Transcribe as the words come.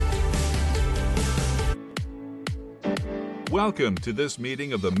Welcome to this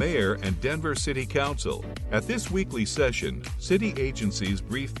meeting of the Mayor and Denver City Council. At this weekly session, city agencies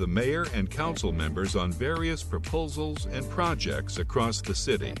brief the mayor and council members on various proposals and projects across the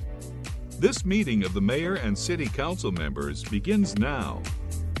city. This meeting of the mayor and city council members begins now.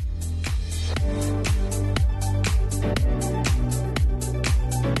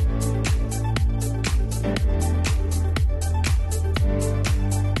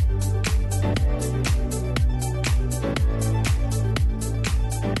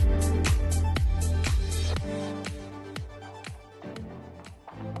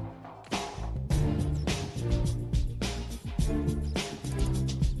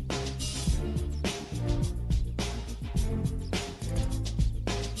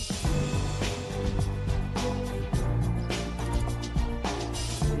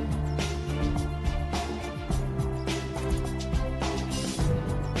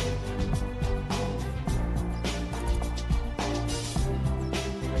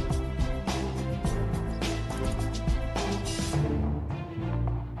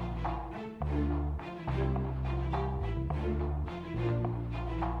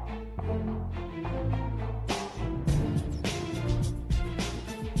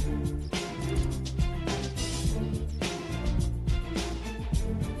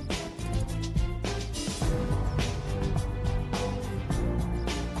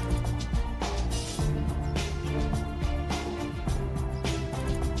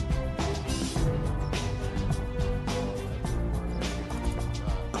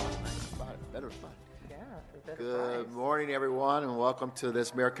 Good morning, everyone, and welcome to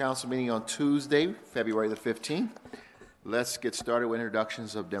this Mayor Council meeting on Tuesday, February the 15th. Let's get started with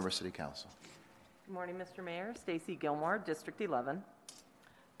introductions of Denver City Council. Good morning, Mr. Mayor. Stacy Gilmore, District 11.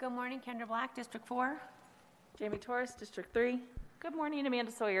 Good morning, Kendra Black, District 4. Jamie Torres, District 3. Good morning,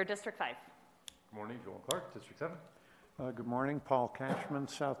 Amanda Sawyer, District 5. Good morning, Joel Clark, District 7. Good morning, Paul Cashman,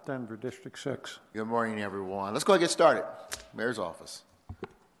 South Denver, District 6. Good morning, everyone. Let's go ahead and get started. Mayor's office.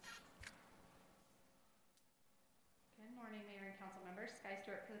 Good morning, Mayor and Council members. Sky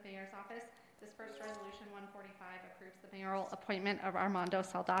Stewart for the Mayor's office. This first resolution 145 approves the mayoral appointment of Armando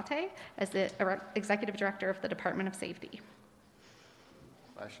Saldate as the Executive Director of the Department of Safety.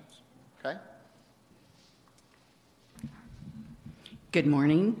 Questions? Okay. Good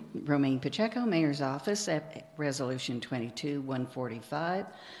morning, Romaine Pacheco, Mayor's Office. Resolution 22-145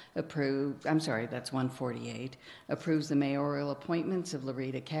 that's 148, approves the mayoral appointments of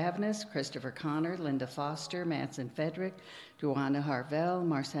Loretta Cavness, Christopher Connor, Linda Foster, Madsen Fedrick, Joanna Harvell,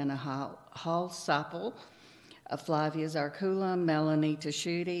 Marcena Hall-Soppel, Flavia Zarkula, Melanie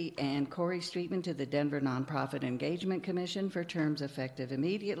Taschuti, and Corey Streetman to the Denver Nonprofit Engagement Commission for terms effective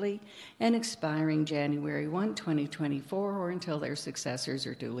immediately and expiring January 1, 2024, or until their successors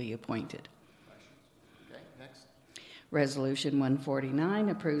are duly appointed. Okay, next. Resolution 149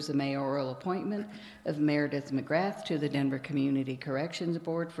 approves the mayoral appointment of Meredith McGrath to the Denver Community Corrections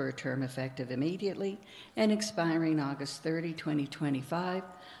Board for a term effective immediately and expiring August 30, 2025,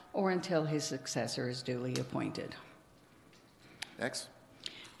 or until his successor is duly appointed. Next.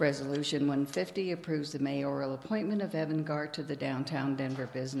 Resolution 150 approves the mayoral appointment of Evan Gart to the Downtown Denver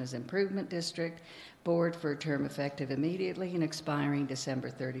Business Improvement District Board for a term effective immediately and expiring December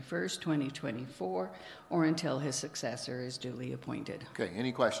 31st, 2024, or until his successor is duly appointed. Okay,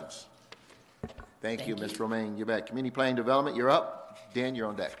 any questions? Thank you, Ms. Romaine. You're back. Community Planning Development, you're up. Dan, you're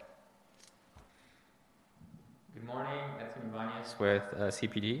on deck. Good morning, Edson Ibanez with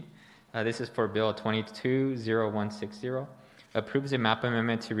CPD. This is for Bill 220160. Approves a map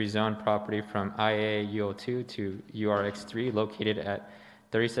amendment to rezone property from IA UO2 to URX3 located at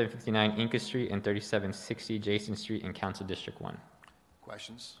 3759 Inca Street and 3760 Jason Street in Council District 1.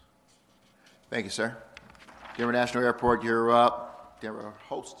 Questions? Thank you, sir. Denver National Airport, you're up. Denver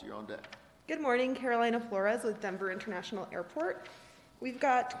Host, you're on deck. Good morning, Carolina Flores with Denver International Airport. We've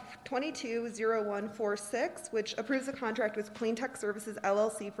got 220146, which approves a contract with Clean Tech Services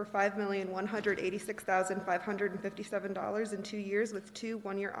LLC for $5,186,557 in 2 years with 2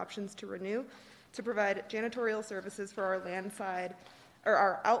 one-year options to renew to provide janitorial services for our landside or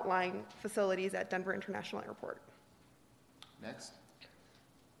our outlying facilities at Denver International Airport. Next.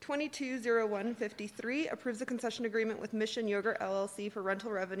 220153 approves a concession agreement with Mission Yogurt LLC for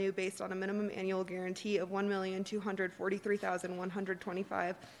rental revenue based on a minimum annual guarantee of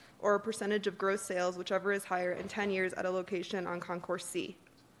 $1,243,125 or a percentage of gross sales, whichever is higher, in 10 years at a location on Concourse C.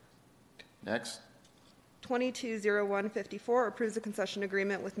 Next. 220154 approves a concession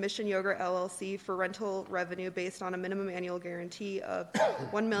agreement with Mission Yogurt LLC for rental revenue based on a minimum annual guarantee of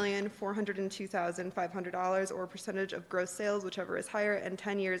 $1,402,500 or a percentage of gross sales, whichever is higher, and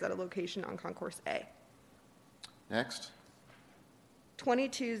 10 years at a location on Concourse A. Next.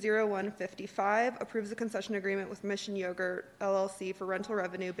 220155 approves a concession agreement with Mission Yogurt LLC for rental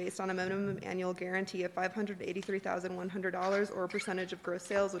revenue based on a minimum annual guarantee of $583,100 or a percentage of gross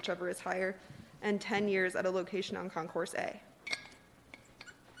sales, whichever is higher, and 10 years at a location on Concourse A.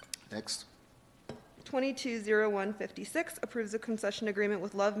 Next. 220156 approves a concession agreement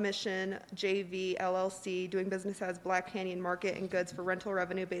with Love Mission JV LLC doing business as Black Canyon Market and Goods for rental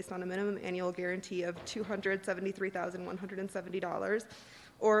revenue based on a minimum annual guarantee of $273,170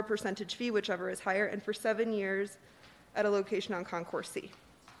 or a percentage fee, whichever is higher, and for 7 years at a location on Concourse C.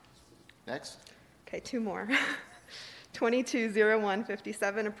 Next. Okay, two more.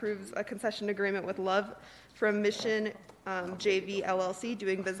 220157 approves a concession agreement with Love from Mission JV LLC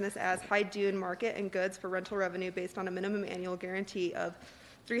doing business as High Dune Market and Goods for rental revenue based on a minimum annual guarantee of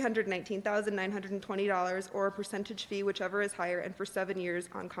 $319,920 or a percentage fee, whichever is higher, and for 7 years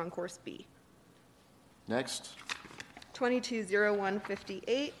on Concourse B. Next.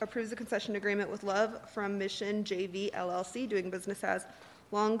 220158 approves a concession agreement with Love from Mission JV LLC doing business as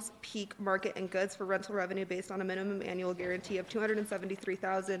Longs Peak Market and Goods for rental revenue based on a minimum annual guarantee of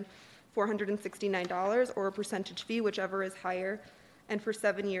 $273,469 or a percentage fee, whichever is higher, and for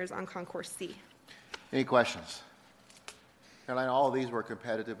 7 years on Concourse C. Any questions? Caroline, all of these were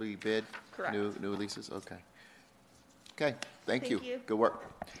competitively bid? Correct. New leases? Okay. Okay, thank you. Thank you. Good work.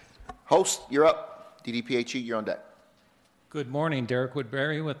 Host, you're up. DDPHE, you're on deck. Good morning, Derek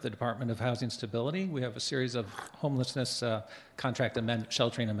Woodbury with the Department of Housing Stability. We have a series of homelessness contract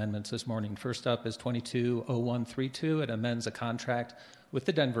sheltering amendments this morning. First up is 220132. It amends a contract with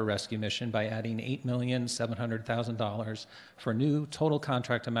the Denver Rescue Mission by adding $8,700,000 for a new total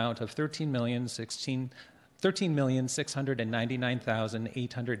contract amount of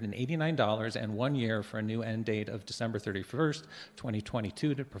 $13,699,889 and 1 year for a new end date of December 31st,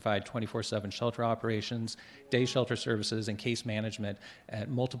 2022 to provide 24/7 shelter operations, day shelter services, and case management at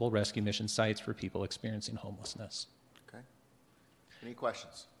multiple rescue mission sites for people experiencing homelessness. Okay. Any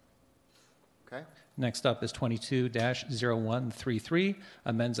questions? Okay. Next up is 22-0133,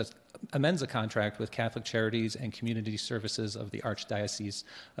 amends a contract with Catholic Charities and Community Services of the Archdiocese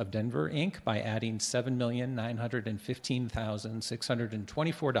of Denver, Inc. by adding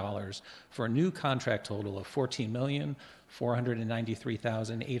 $7,915,624 for a new contract total of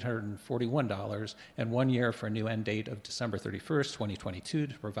 $14,493,841 and 1 year for a new end date of December 31st, 2022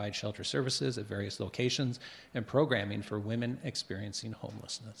 to provide shelter services at various locations and programming for women experiencing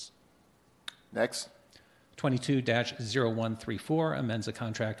homelessness. Next. 22-0134 amends a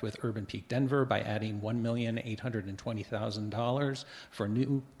contract with Urban Peak Denver by adding $1,820,000 for a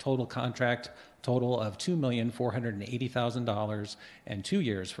new total contract total of $2,480,000 and 2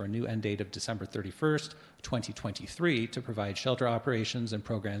 years for a new end date of December 31st, 2023 to provide shelter operations and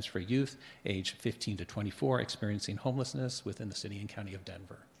programs for youth age 15 to 24 experiencing homelessness within the city and county of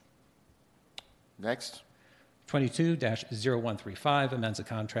Denver. Next. 22-0135 amends a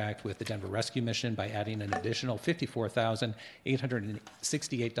contract with the Denver Rescue Mission by adding an additional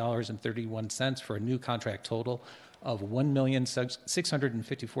 $54,868.31 for a new contract total of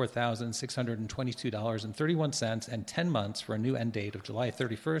 $1,654,622.31 and 10 months for a new end date of July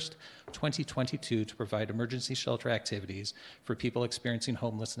 31st, 2022 to provide emergency shelter activities for people experiencing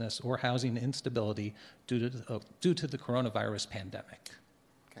homelessness or housing instability due to the coronavirus pandemic.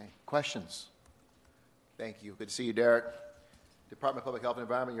 Okay. Questions? Thank you. Good to see you, Derek. Department of Public Health and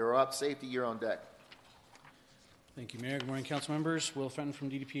Environment, you're up. Safety, you're on deck. Thank you, Mayor. Good morning, council members. Will Fenton from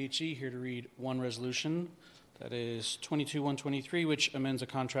DDPHE here to read one resolution. That is 22-123, which amends a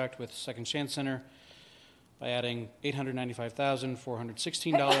contract with Second Chance Center by adding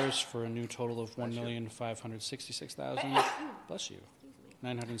 $895,416 for a new total of $1,566,000. Bless you.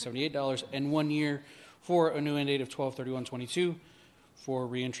 $978 and 1 year for a new end date of 12/31/22 for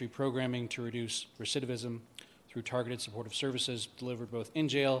reentry programming to reduce recidivism through targeted supportive services delivered both in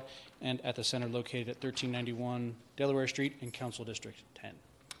jail and at the center located at 1391 Delaware Street in Council District 10.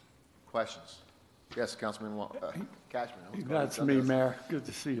 Questions? Yes, Councilman Cashman. That's me, Mayor. Good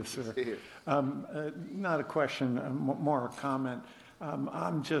to see you, sir. Not a question, more a comment.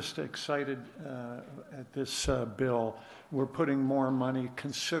 I'm just excited at this bill. We're putting more money,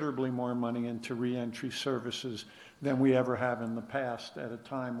 considerably more money into reentry services than we ever have in the past at a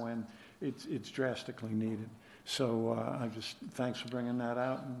time when it's drastically needed. So thanks for bringing that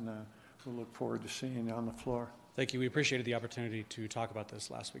out, and we'll look forward to seeing you on the floor. Thank you. We appreciated the opportunity to talk about this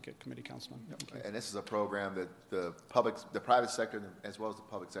last week at Committee Councilman. And this is a program that the private sector as well as the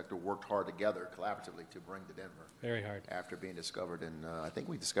public sector worked hard together collaboratively to bring to Denver. Very hard. After being discovered in, I think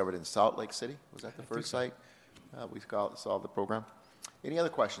we discovered in Salt Lake City. Was that the first site we saw the program? Any other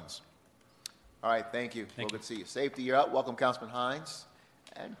questions? All right, thank you. Well, good to see you. Safety, you're up. Welcome, Councilman Hines.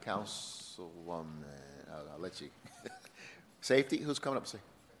 And Councilwoman, I'll let you. Safety, who's coming up?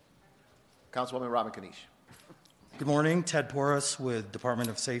 Councilwoman Robin Kanish. Good morning, Ted Porras with Department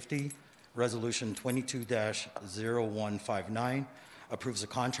of Safety. Resolution 22-0159 approves a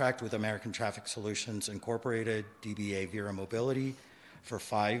contract with American Traffic Solutions Incorporated, DBA Vera Mobility, for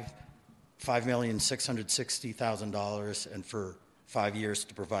 $5,660,000 and for 5 years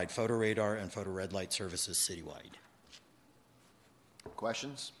to provide photo radar and photo red light services citywide.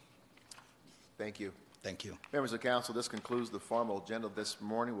 Questions? Thank you. Thank you. Members of council, this concludes the formal agenda this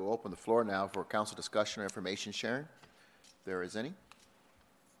morning. We'll open the floor now for council discussion or information sharing, if there is any.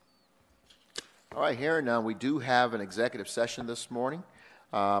 All right, hearing none, we do have an executive session this morning.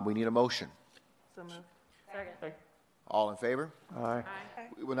 We need a motion. So moved. Second. All in favor? Aye.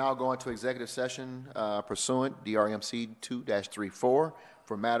 We will now go into executive session pursuant DRMC 2-34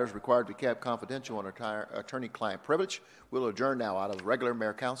 for matters required to be kept confidential under attorney-client privilege. We'll adjourn now out of the regular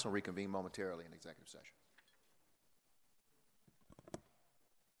mayor council and reconvene momentarily in executive session.